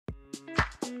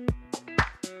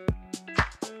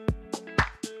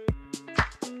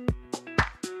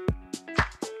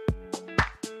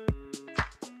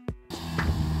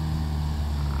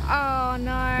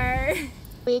no.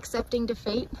 We accepting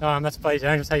defeat? That's play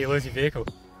dangerous how you lose your vehicle.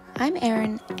 I'm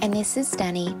Erin and this is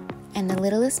Danny and the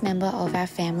littlest member of our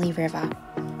family River.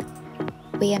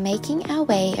 We are making our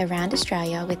way around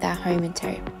Australia with our home in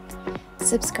tow.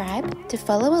 Subscribe to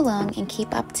follow along and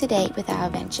keep up to date with our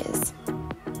adventures.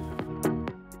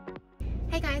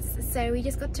 Hey guys, so we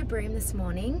just got to Broome this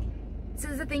morning. So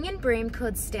there's a thing in Broome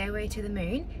called Stairway to the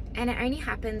Moon, and it only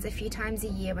happens a few times a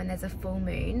year when there's a full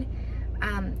moon,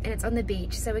 and it's on the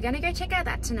beach. So we're gonna go check out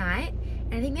that tonight,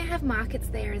 and I think they have markets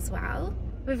there as well.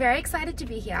 We're very excited to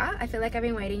be here. I feel like I've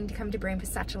been waiting to come to Broome for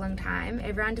such a long time.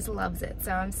 Everyone just loves it,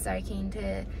 so I'm so keen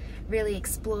to really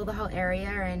explore the whole area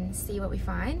and see what we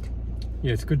find.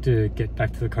 Yeah, it's good to get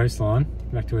back to the coastline,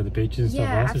 back to where the beaches and stuff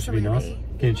are, so it should be nice.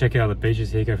 Can you check out the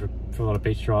beaches here, go for a lot of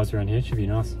beach drives around here, it should be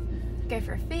nice. Go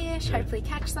for a fish, hopefully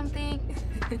catch something.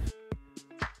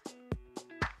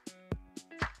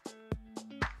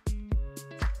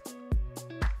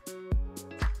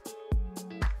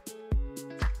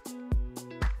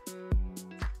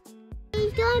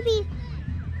 There's gonna be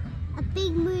a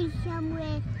big moon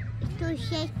somewhere, so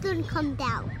shades gonna come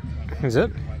down. Is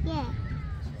it? Yeah,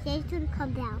 shades gonna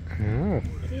come down. Oh.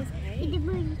 And the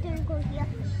moon is gonna go here,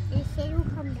 and the shade will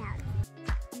come down.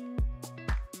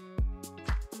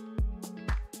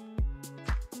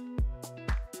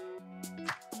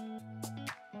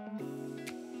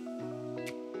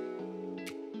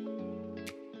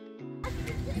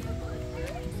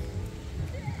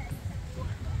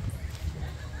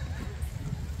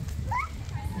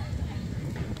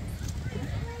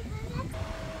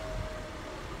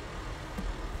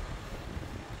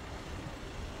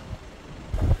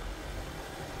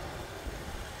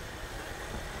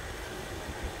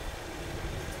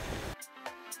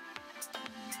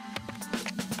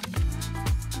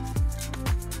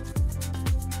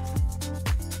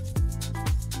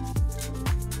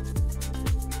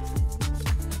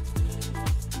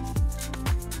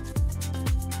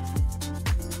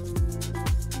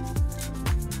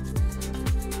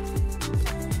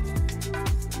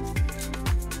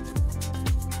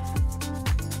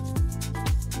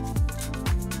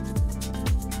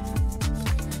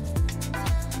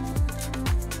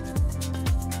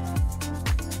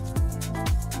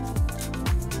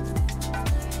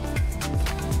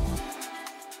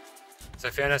 So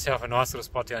I found ourselves a nice little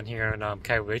spot down here in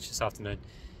Cable Beach this afternoon,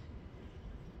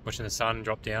 watching the sun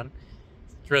drop down.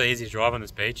 It's really easy to drive on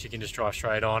this beach. You can just drive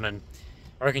straight on, and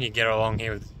I reckon you can get along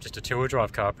here with just a two-wheel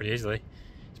drive car pretty easily.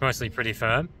 It's mostly pretty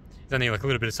firm. There's only like a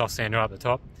little bit of soft sand right up the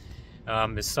top.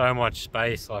 There's so much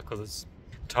space, like, because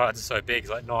the tides are so big,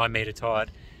 it's like 9 metre tide.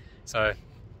 So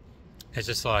it's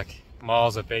just like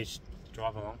miles of beach to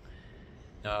drive along.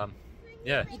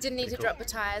 Yeah. You didn't need to drop the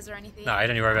tyres or anything? No, you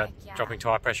don't need to worry about dropping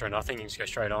tyre pressure or nothing. You can just go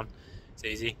straight on. It's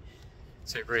easy.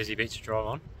 Super easy beach to drive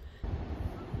on.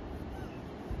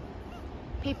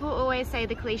 People always say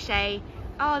the cliche,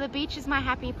 oh, the beach is my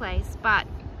happy place, but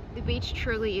the beach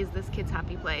truly is this kid's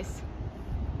happy place.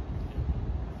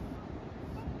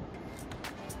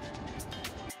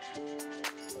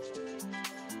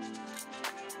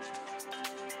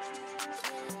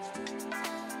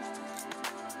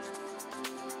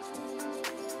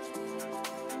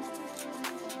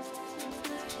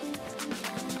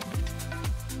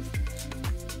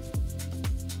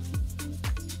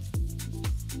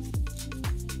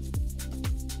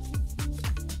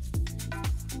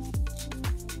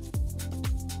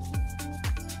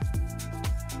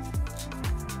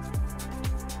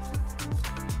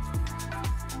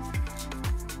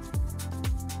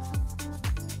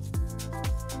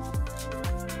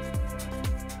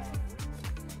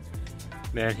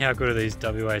 Man, how good are these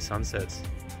WA sunsets?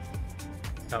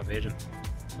 Can't beat them.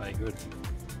 Very good.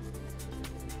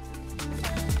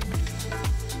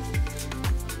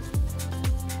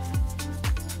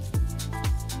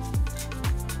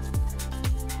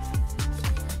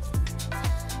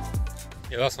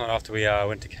 Yeah, last night after we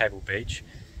went to Cable Beach,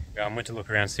 went to look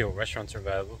around, see what restaurants are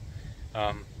available.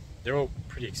 They're all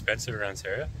pretty expensive around this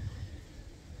area,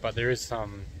 but there is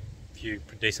some few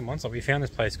decent ones. Like we found this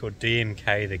place called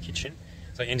DMK The Kitchen.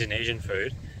 It's like Indonesian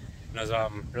food, and it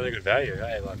was really good value.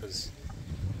 Like it was,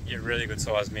 you get really good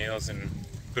sized meals and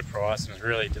good price, and it was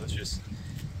really delicious.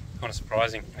 Kind of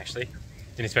surprising actually.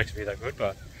 Didn't expect it to be that good,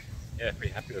 but yeah,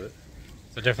 pretty happy with it.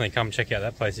 So definitely come check out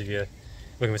that place if you're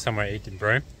looking for somewhere to eat in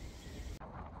Broome.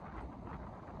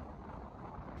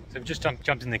 So we've just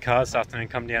jumped in the car this afternoon and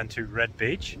come down to Red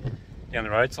Beach down the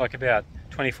road. It's like about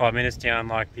 25 minutes down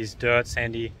like these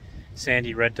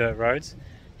sandy red dirt roads.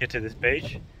 Get to this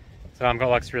beach. So I've got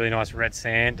like this really nice red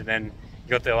sand, and then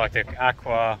you got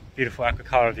the beautiful aqua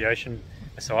colour of the ocean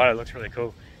beside it. It looks really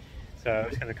cool. So we're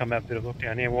just going to come have a bit of a look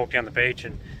down here, walk down the beach,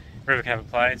 and River can have a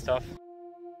play and stuff.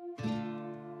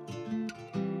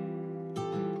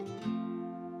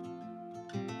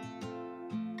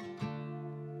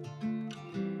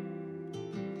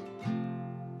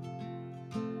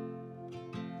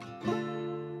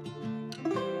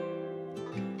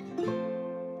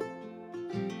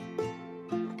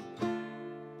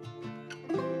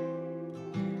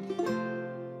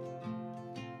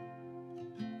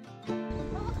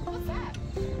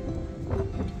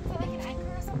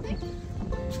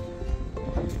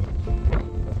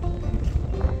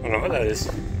 I don't know what that is.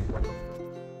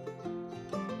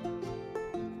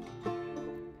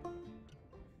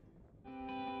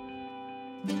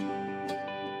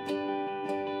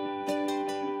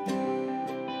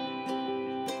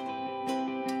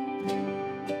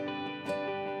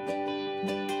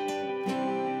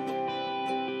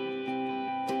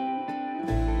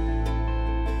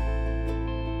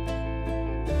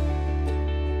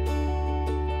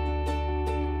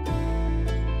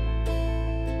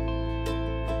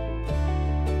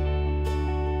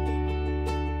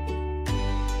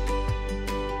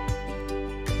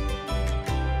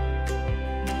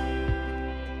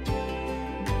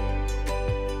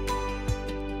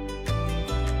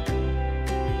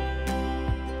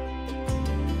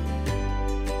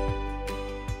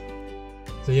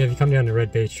 So yeah, if you come down to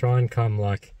Red Beach, try and come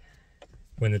like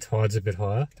when the tide's a bit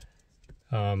higher,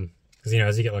 because you know,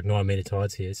 as you get like 9 metre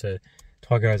tides here, so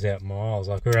tide goes out miles.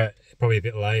 Like we're at probably a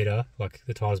bit later, like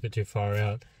the tide's a bit too far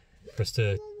out for us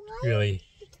to really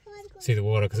see the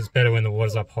water, because it's better when the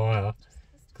water's up higher.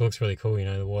 It looks really cool, you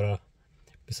know, the water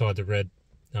beside the red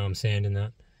sand and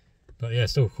that. But yeah,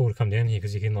 it's still cool to come down here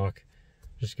because you can like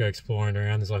just go exploring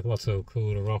around. There's like lots of cool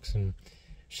little rocks and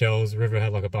shells. The River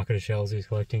had like a bucket of shells he was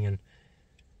collecting, and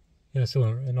yeah, still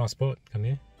a nice spot. Come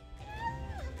here.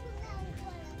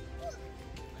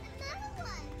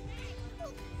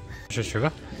 Just River.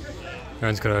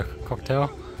 Everyone's got a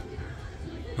cocktail.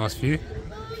 Nice view.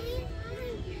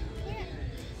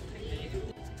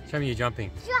 Show me you jumping.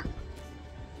 Jump!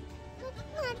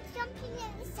 I'm jumping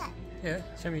at the side. Yeah,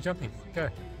 show me you jumping. Go.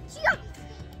 Jump!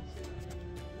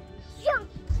 Jump!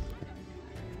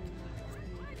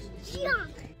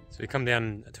 Jump! So we come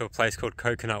down to a place called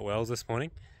Coconut Wells this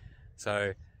morning.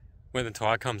 So when the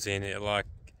tide comes in, it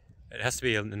has to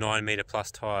be a 9 metre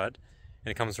plus tide,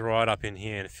 and it comes right up in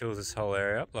here and it fills this whole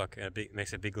area up, like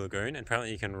makes a big lagoon. And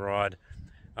apparently you can ride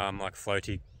like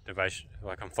flotation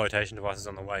devices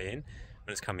on the way in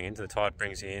when it's coming in. So the tide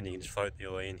brings you in, you can just float the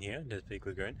way in here. There's a big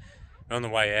lagoon. And on the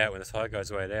way out, when the tide goes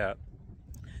way out,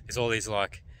 there's all these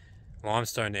like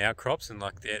limestone outcrops and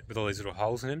like with all these little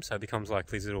holes in them, so it becomes like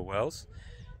these little wells.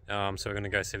 So we're going to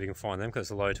go see if we can find them because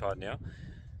it's a low tide now.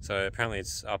 So apparently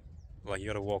it's up, like you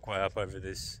got to walk way up over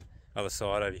this other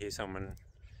side over here somewhere,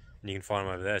 and you can find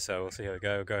them over there. So we'll see how we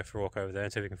go. We'll go for a walk over there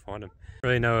and see if we can find them.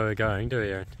 Really know where we're going, do we,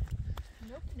 Erin?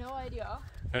 Nope, no idea.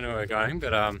 Don't know where we're going,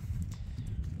 but I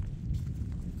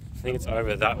think it's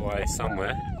over that way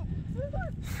somewhere.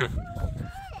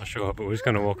 Not sure, but we're just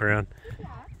going to walk around. I'm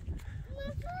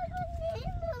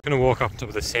going to walk up top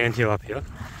of the sand hill up here,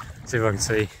 see if I can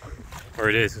see where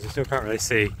it is, because we still can't really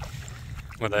see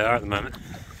where they are at the moment.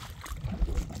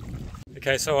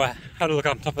 Okay, so I had to look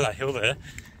up top of that hill there.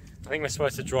 I think we're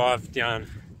supposed to drive down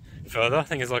further. I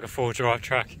think it's like a 4-drive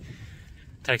track.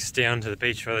 Takes us down to the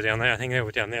beach further down there. I think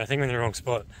we're down there. I think we're in the wrong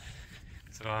spot.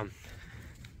 So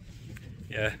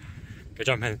yeah, go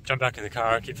jump back in the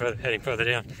car and keep heading further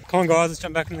down. Come on guys, let's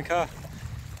jump back in the car.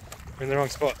 We're in the wrong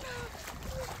spot.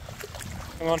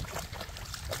 Come on.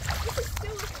 This is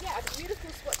still, yeah, a beautiful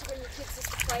spot to bring your kids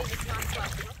just to play this nice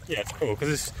life. Yeah, it's cool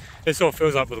because this all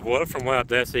fills up with water from way up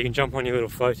there, so you can jump on your little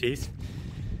floaties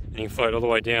and you can float all the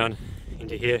way down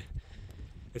into here.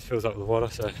 This fills up with water,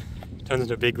 so it turns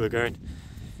into a big lagoon.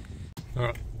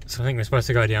 Alright, so I think we're supposed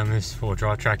to go down this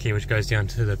 4-drive track here, which goes down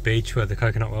to the beach where the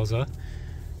coconut wells are.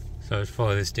 So let's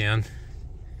follow this down.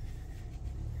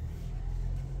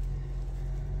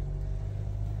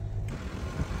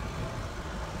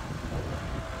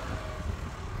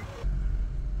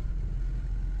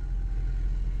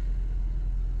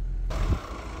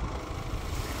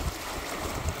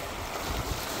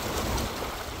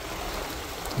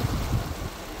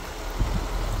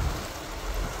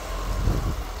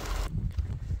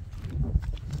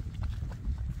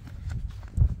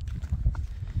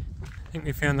 I think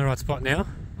we found the right spot now.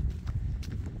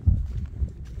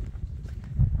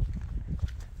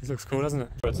 This looks cool, doesn't it?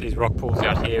 It's these rock pools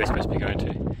out here we're supposed to be going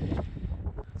to.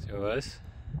 See all those?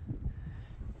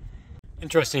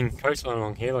 Interesting coastline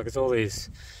along here, like there's all these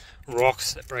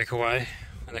rocks that break away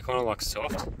and they're kind of like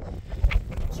soft.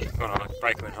 Gonna like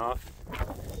break them in half.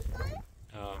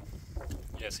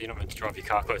 Yeah, so you're not meant to drive your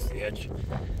car close to the edge.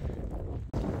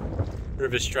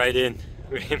 River straight in,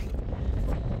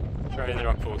 straight in the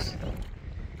rock pools.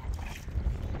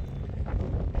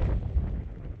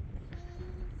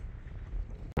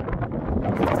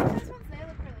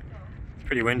 It's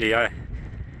pretty windy, eh?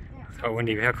 It's quite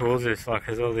windy. How cool is this? Like,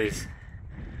 there's all these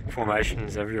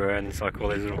formations everywhere, and it's like all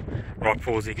these little rock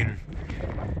pools you can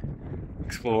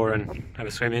explore and have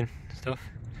a swim in and stuff.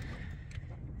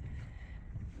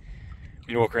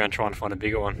 You can walk around trying to find a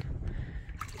bigger one.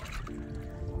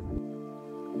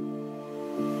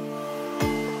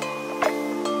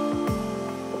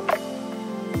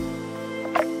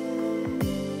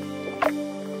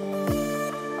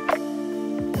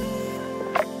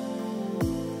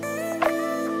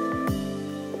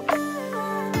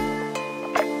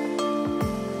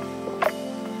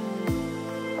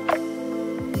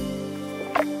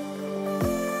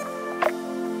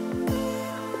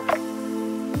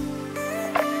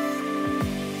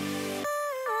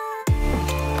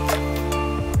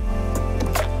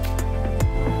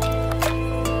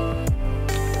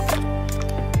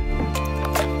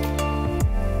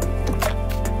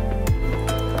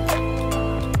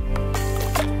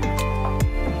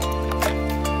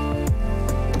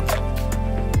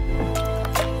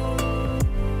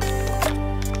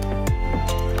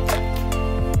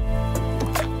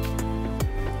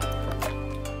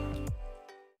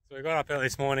 We got up early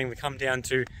this morning, we come down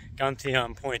to Gunty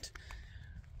Point.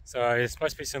 So it's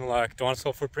supposed to be some like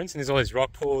dinosaur footprints, and there's all these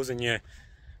rock pools, and you're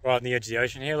right on the edge of the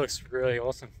ocean here. It looks really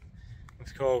awesome.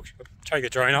 Looks cool. Take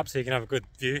the drone up so you can have a good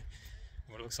view of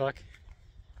what it looks like.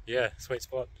 Yeah, sweet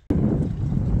spot. Want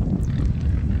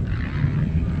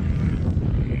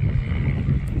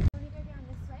to go down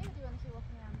this way, or do you want to keep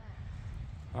walking around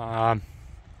there?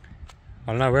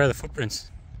 I don't know, where are the footprints?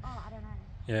 Oh, I don't know.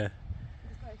 Yeah. We'll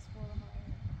just go explore the whole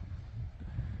area.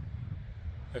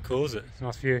 How cool is it? It's a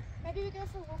nice view. Maybe we go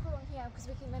for a walk along here, because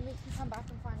then we can come back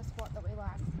and find a spot that we like.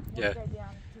 Yeah. We'll go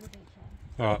down to the beach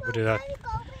here. Alright, we'll do that.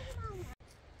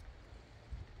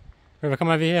 River, come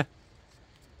over here.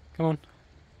 Come on.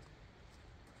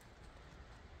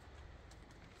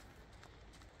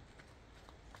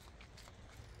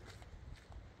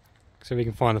 So we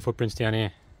can find the footprints down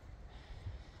here.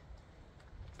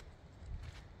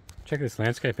 Check this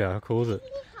landscape out, how cool is it?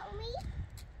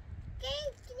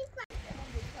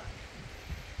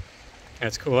 Yeah,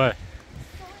 it's cool, eh?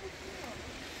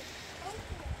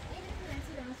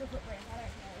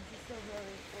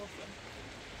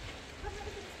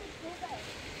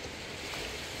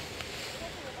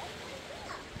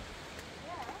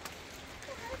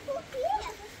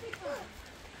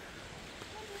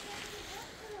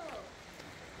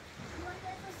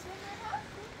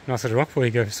 Nice little rock pool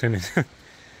you go for swimming. So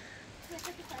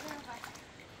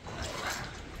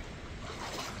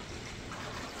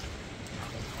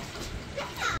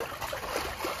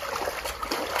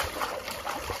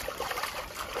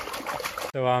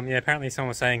yeah, apparently someone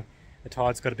was saying the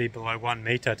tide's got to be below 1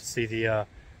 metre to see the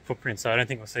footprint, so I don't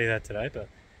think we'll see that today, but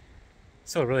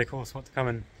it's still a really cool spot to come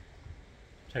and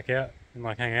check out and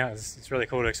like hang out. It's really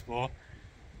cool to explore.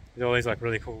 There's all these like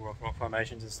really cool rock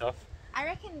formations and stuff. I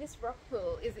reckon this rock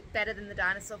pool is better than the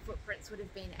dinosaur footprints would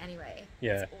have been anyway.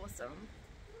 Yeah. It's awesome.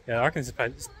 Yeah, I reckon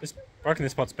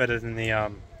this spot's better than the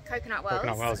Coconut Wells?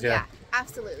 Coconut Wells, yeah.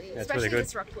 Absolutely. Yeah, Especially really good.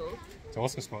 this rock pool. It's an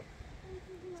awesome spot.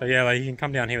 So yeah, like you can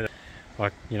come down here with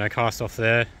like, you know, cast off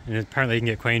there, and apparently you can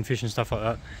get queenfish and stuff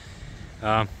like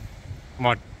that.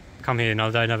 Might come here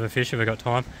another day and have a fish if we've got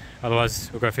time. Otherwise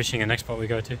we'll go fishing in the next spot we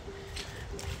go to.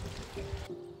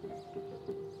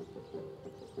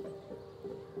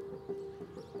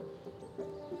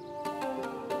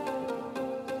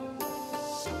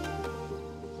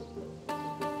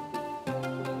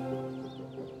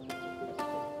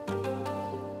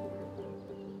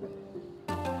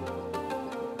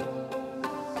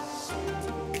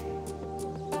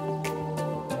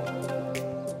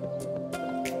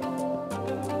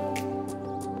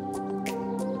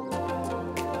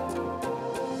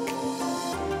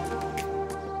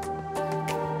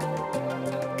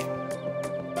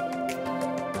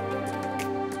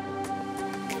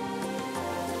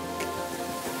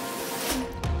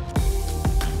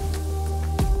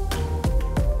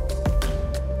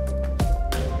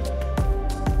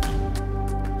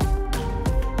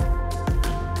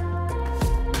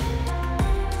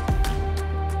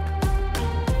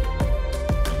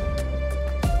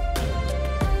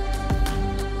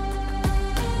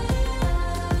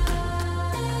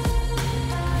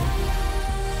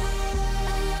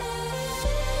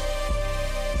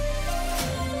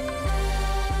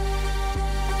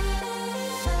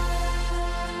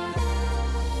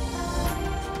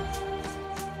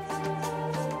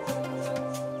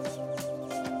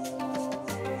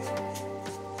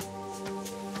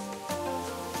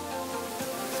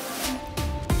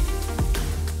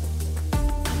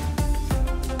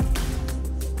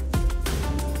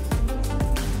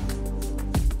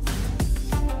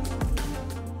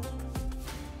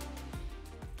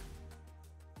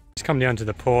 Just come down to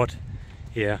the port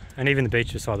here, and even the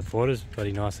beach beside the port is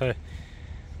bloody nice, eh?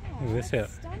 Oh, Look at this out.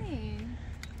 stunning.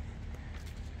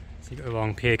 So you've got a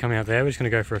long pier coming out there. We're just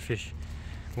going to go for a fish.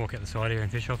 Walk out the side here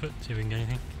and fish off it, see if we can get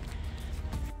anything.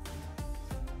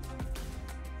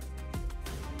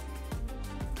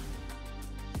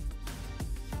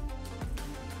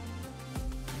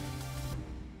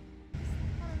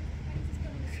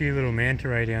 A few little manta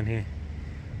ray down here.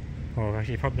 Oh,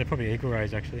 actually, they're probably eagle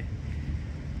rays actually.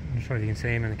 I'm not sure if you can see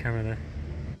them in the camera there.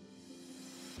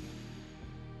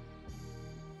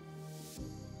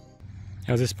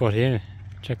 How's this spot here?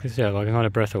 Check this out, like not a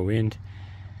breath of wind.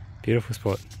 Beautiful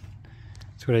spot.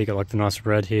 It's where you got like the nice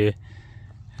red here,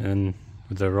 and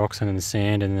with the rocks and then the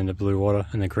sand and then the blue water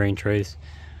and the green trees.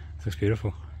 It looks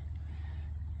beautiful.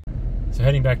 So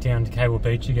heading back down to Cable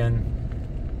Beach again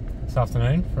this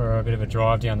afternoon for a bit of a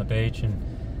drive down the beach and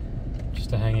just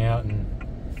to hang out and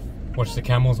watch the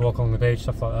camels walk along the beach,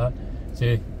 stuff like that.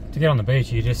 So to get on the beach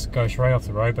you just go straight off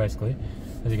the road basically.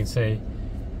 As you can see,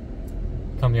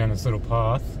 come down this little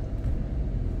path,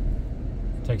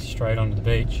 takes you straight onto the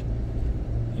beach.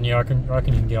 And yeah, I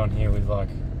reckon you can get on here with like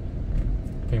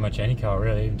pretty much any car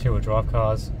really, even two-wheel drive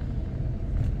cars,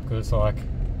 because it's like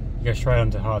you go straight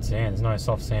onto hard sand. There's no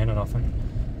soft sand or nothing.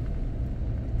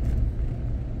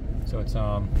 So it's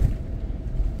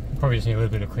probably just need a little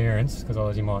bit of clearance, because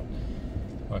otherwise you might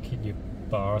like hit your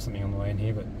bar or something on the way in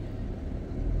here. But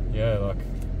yeah, like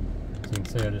as you can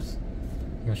see,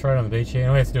 you go straight on the beach here. And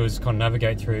all you have to do is just kind of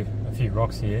navigate through a few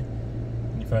rocks here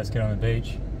when you first get on the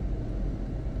beach.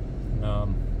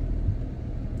 And,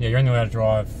 yeah, you're only allowed to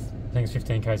drive, I think it's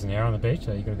 15 k's an hour on the beach,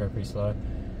 so you've got to go pretty slow.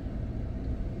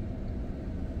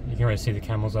 You can already see the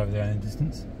camels over there in the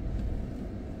distance.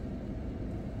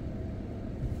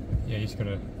 Yeah, you just got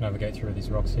to navigate through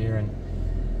these rocks here, and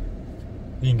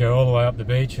you can go all the way up the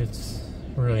beach. It's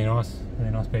really nice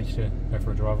beach to go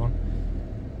for a drive on.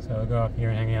 So I'll go up here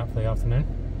and hang out for the afternoon.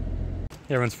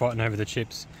 Everyone's fighting over the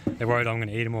chips. They're worried I'm going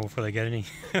to eat them all before they get any.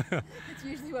 It's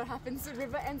usually what happens. The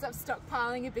River ends up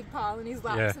stockpiling a big pile in his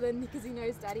lap, Yeah. so then because he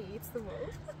knows Daddy eats them all.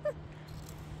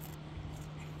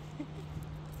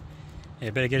 Yeah,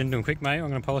 better get into them quick, mate. I'm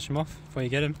going to polish them off before you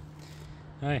get them.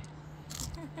 Hey.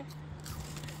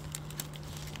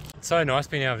 It's so nice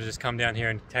being able to just come down here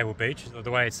in Cable Beach.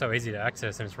 The way it's so easy to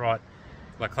access, and it's right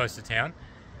like close to town.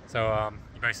 So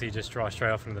you basically just drive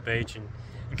straight off from the beach and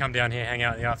come down here, hang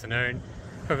out in the afternoon,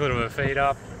 cook a little bit of feed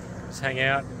up, just hang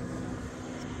out.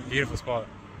 Beautiful spot.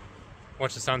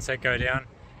 Watch the sunset go down.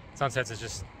 Sunsets are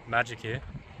just magic here.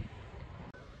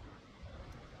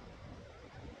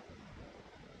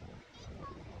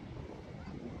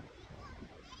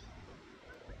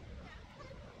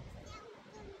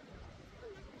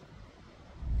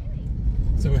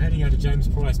 So we're heading out to James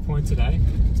Price Point today.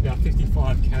 It's about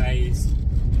 55 k's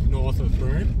north of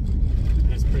Broome,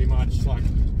 and it's pretty much like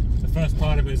the first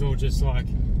part of it is all just like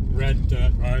red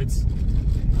dirt roads.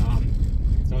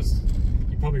 So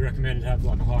you probably recommend to have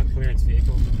like a high clearance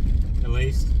vehicle at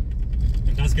least.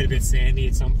 It does get a bit sandy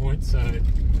at some point, so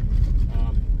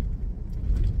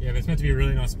yeah, but it's meant to be a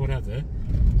really nice spot out there.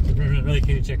 So we're really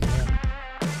keen to check it out.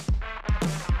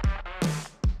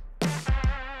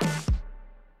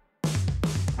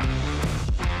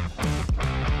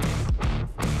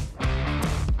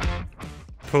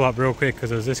 Pull up real quick because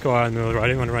there's this guy in the middle of the road. I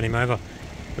didn't want to run him over.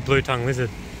 The blue tongue lizard.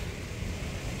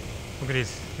 Look at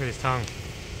his tongue.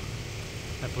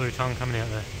 That blue tongue coming out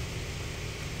there.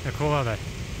 How cool are they?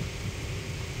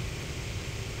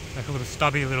 Like a little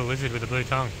stubby little lizard with a blue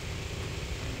tongue.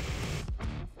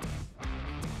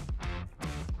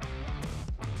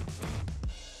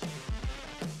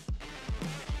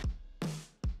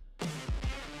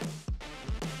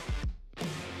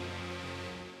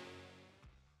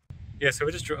 Yeah, so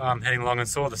we're just heading along and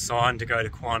saw the sign to go to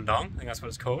Kwandong. I think that's what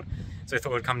it's called. So I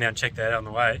thought we'd come down and check that out on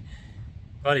the way.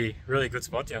 Bloody, really good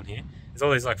spot down here. There's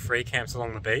all these like free camps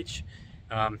along the beach.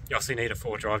 You obviously need a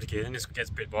 4x to get in. This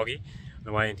gets a bit boggy on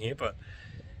the way in here, but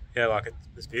yeah, like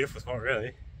it's a beautiful spot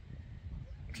really.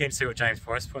 I'm keen to see what James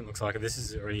Price Point looks like if this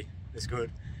is already this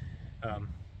good.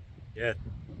 Yeah,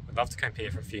 I'd love to camp here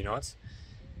for a few nights.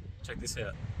 Check this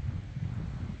out.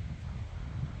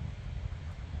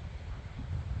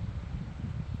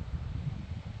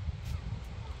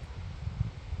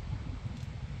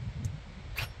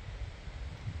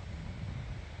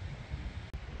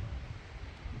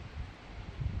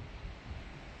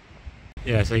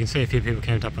 Yeah, so you can see a few people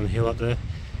camped up on the hill up there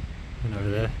and over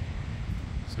there.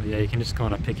 So yeah, you can just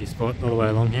kind of pick your spot all the way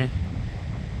along here.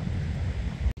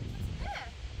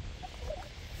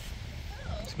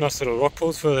 Some nice little rock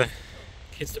pools for the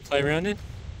kids to play around in,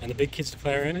 and the big kids to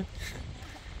play around in.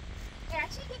 They're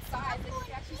actually a bit size that you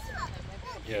can actually swim in them.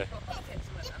 Yeah.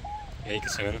 Yeah, you can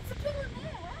swim in them.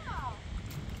 Wow.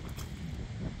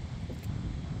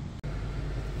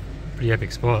 Pretty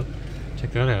epic spot.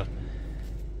 Check that out.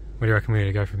 Where do you reckon we need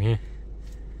to go from here?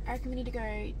 I reckon we need to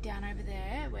go down over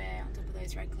there, where on top of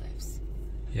those red cliffs.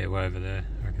 Yeah, way over there.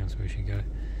 I reckon that's where we should go.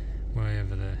 Way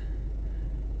over there.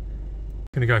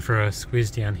 Gonna go for a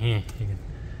squiz down here. You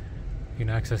can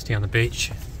access down the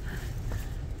beach.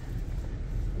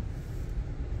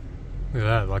 Look at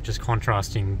that, like just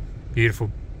contrasting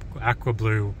beautiful aqua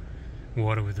blue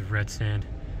water with the red sand.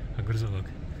 How good does it look?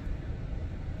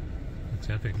 Looks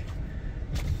epic.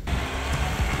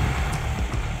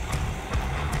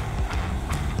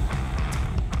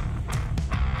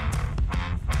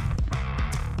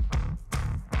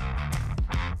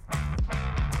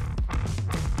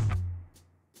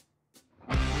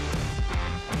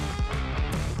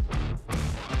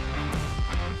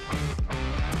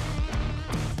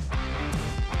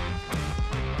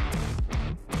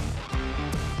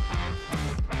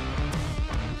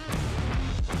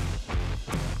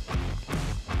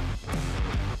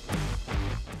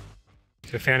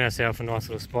 So we found ourselves a nice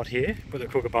little spot here, put the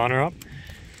kookaburra up.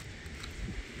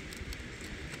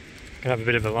 Gonna have a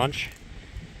bit of a lunch.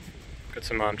 Got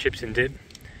some chips and dip.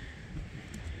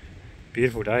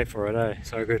 Beautiful day for it, eh?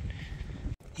 So good.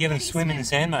 You having a swim in the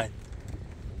sand, mate?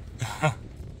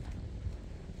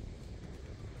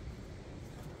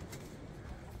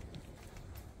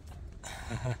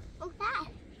 Look that.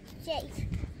 Jake.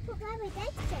 Look that way,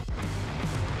 that's Jake.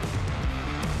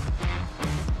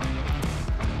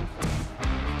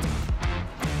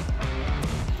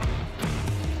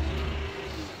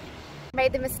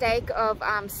 Made the mistake of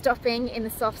stopping in the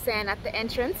soft sand at the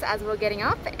entrance as we were getting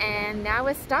up, and now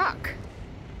we're stuck.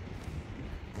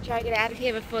 Try to get out of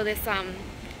here before this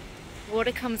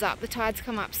water comes up. The tides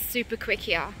come up super quick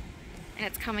here, and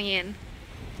it's coming in.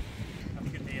 Have a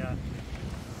look at the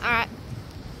Alright.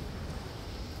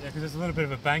 yeah, because there's a little bit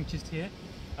of a bank just here.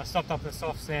 I stopped up the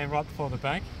soft sand right before the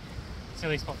bank.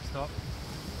 Silly spot to stop.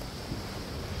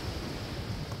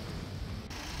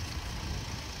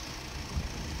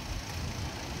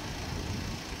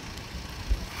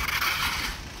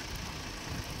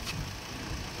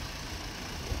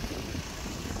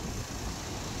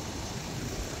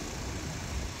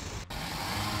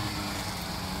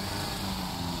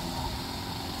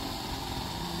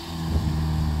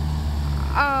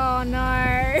 Oh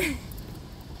no.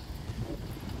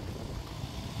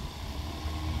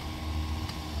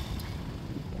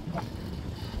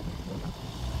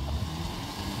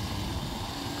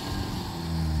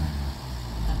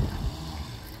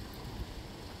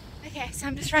 Okay, so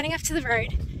I'm just running up to the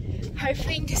road,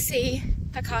 hoping to see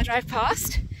a car drive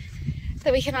past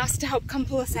that we can ask to help come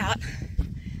pull us out.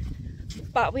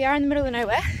 But we are in the middle of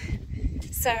nowhere,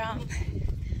 so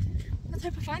let's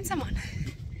hope we find someone.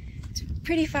 It's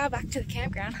pretty far back to the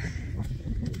campground.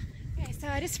 Okay, so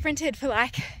I just sprinted for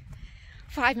like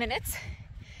 5 minutes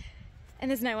and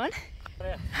there's no one.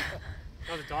 Yeah.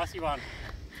 Another dicey one.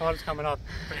 Time's coming up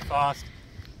pretty fast.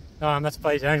 That's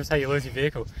pretty dangerous how you lose your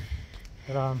vehicle.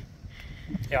 But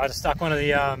yeah, I just stuck one of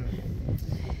the what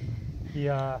do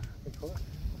you call it?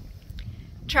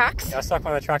 Trucks? Yeah, I stuck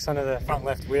one of the trucks under the front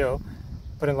left wheel,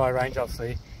 put in low range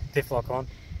obviously, diff lock on.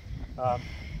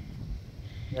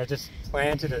 Yeah, just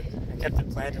planted it and kept it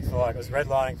planted for like, it was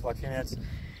redlining for like a few minutes.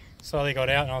 Slowly got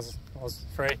out and I was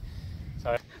free.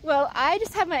 So Well, I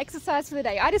just had my exercise for the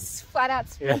day. I just flat out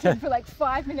sprinted for like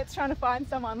 5 minutes trying to find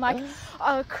someone. Like,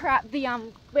 oh crap, the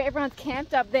where everyone's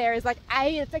camped up there is like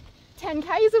it's like 10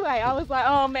 k's away. I was like,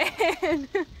 oh man.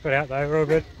 got out though, we're all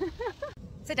good.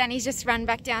 So Danny's just run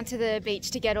back down to the beach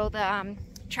to get all the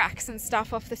tracks and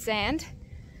stuff off the sand.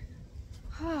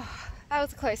 Oh, that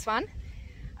was a close one.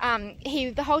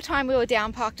 The whole time we were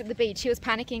down parked at the beach, he was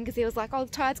panicking because he was like, oh,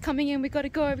 the tide's coming in, we gotta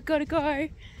go.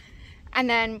 And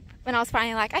then when I was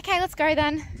finally like, okay, let's go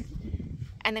then.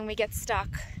 And then we get stuck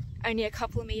only a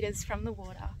couple of meters from the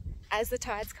water as the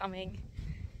tide's coming.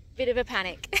 Bit of a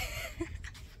panic.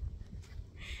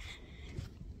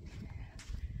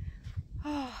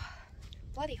 Oh,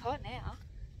 bloody hot now.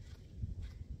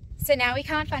 So now we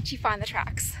can't actually find the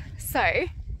tracks. So,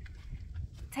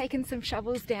 taken some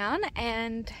shovels down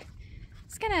and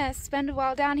just gonna spend a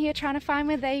while down here trying to find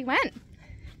where they went.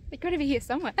 They gotta be here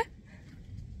somewhere.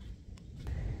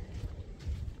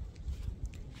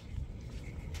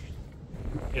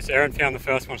 Yes, Aaron found the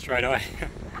first one straight away.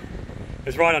 It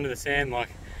was right under the sand, like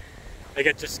they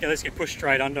get pushed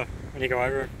straight under when you go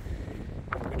over it.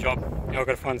 Good job. Now I've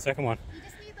got to find the second one. You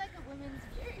just need like a woman's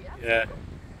view. Yeah,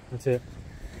 that's it.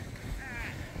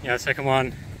 Yeah, the second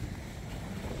one,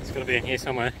 it's got to be in here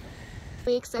somewhere. Are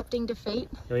we accepting defeat?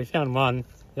 Yeah, we found one,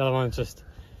 the other one's just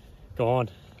gone.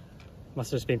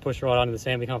 Must have just been pushed right under the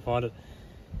sand, we can't find it.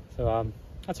 So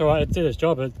that's alright, it did its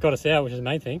job, it got us out, which is the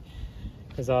main thing.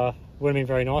 Because it would have been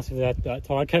very nice if that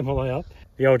tide came all the way up.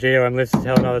 The old GOM lives to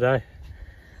tell another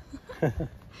day.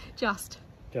 Just.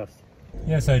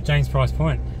 Yeah, so James Price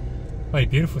Point, what a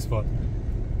beautiful spot.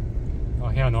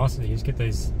 Like how nice it is, you just get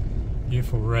these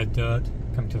beautiful red dirt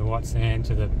coming to the white sand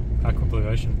to the aqua blue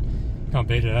ocean. Can't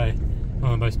beat it, eh?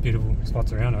 One of the most beautiful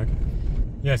spots around, I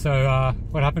reckon. Yeah, so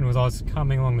what happened was I was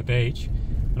coming along the beach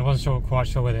and I wasn't quite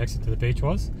sure where the exit to the beach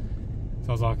was. So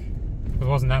I was like, there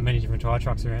wasn't that many different tyre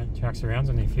tracks around,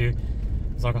 only a few.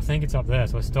 I was like, I think it's up there,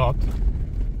 so I stopped.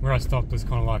 Where I stopped was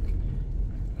kind of like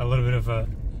a little bit of a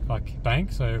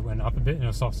bank, so it went up a bit in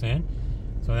a soft sand.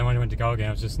 So then when I went to go again,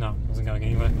 I was just, no, I wasn't going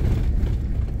anywhere.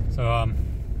 So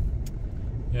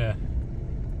yeah,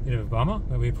 bit of a bummer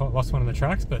that we lost one of the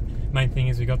tracks, but main thing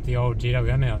is we got the old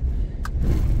GWM out.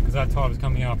 Because that tide was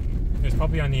coming up, it was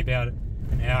probably only about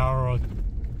an hour or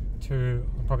two,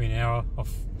 probably an hour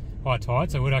off high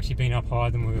tide, so it would have actually been up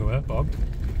higher than we were bogged.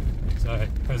 So,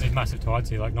 because these massive tides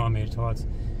here, like 9 metre tides.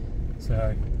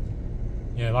 So,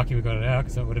 yeah, lucky we got it out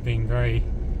because it would have been very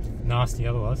nasty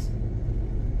otherwise.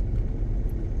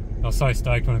 I was so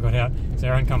stoked when I got out. So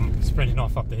Erin come sprinting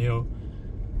off up the hill,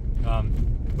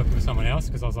 looking for someone else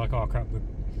because I was like, oh crap, we're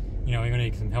going to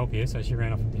need some help here. So she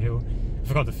ran off up the hill. I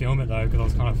forgot to film it though because I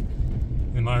was kind of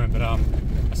in the moment, but I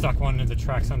stuck one of the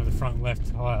tracks under the front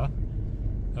left tyre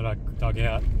that I dug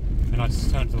out, and I just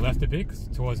turned to the left a bit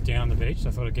towards down the beach, so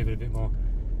I thought I'd give it a bit more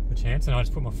of a chance, and I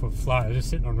just put my foot flat. I was just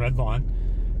sitting on red line,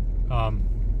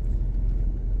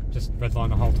 just red line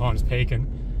the whole time, just peeking,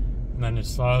 and then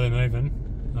just slowly moving,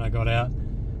 and I got out,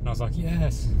 and I was like,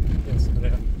 yes,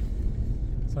 got out.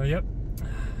 So yep,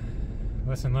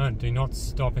 lesson learned, do not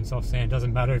stop in soft sand,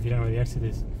 doesn't matter if you don't know where the exit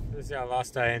is. This is our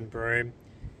last day in Broome,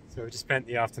 so we just spent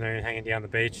the afternoon hanging down the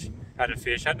beach, had a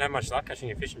fish, hadn't had much luck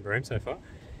catching a fish in Broome so far,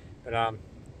 but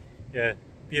yeah,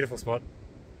 beautiful spot.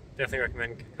 Definitely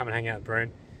recommend come and hang out at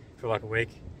Broome for like a week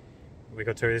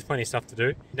or two. There's plenty of stuff to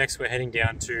do. Next we're heading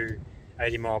down to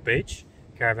 80 Mile Beach,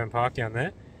 Caravan Park down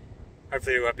there.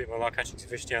 Hopefully we'll have a bit more luck catching some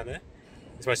fish down there.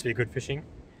 It's supposed to be good fishing.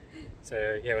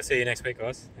 So yeah, we'll see you next week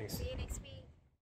guys. Thanks. See you next week.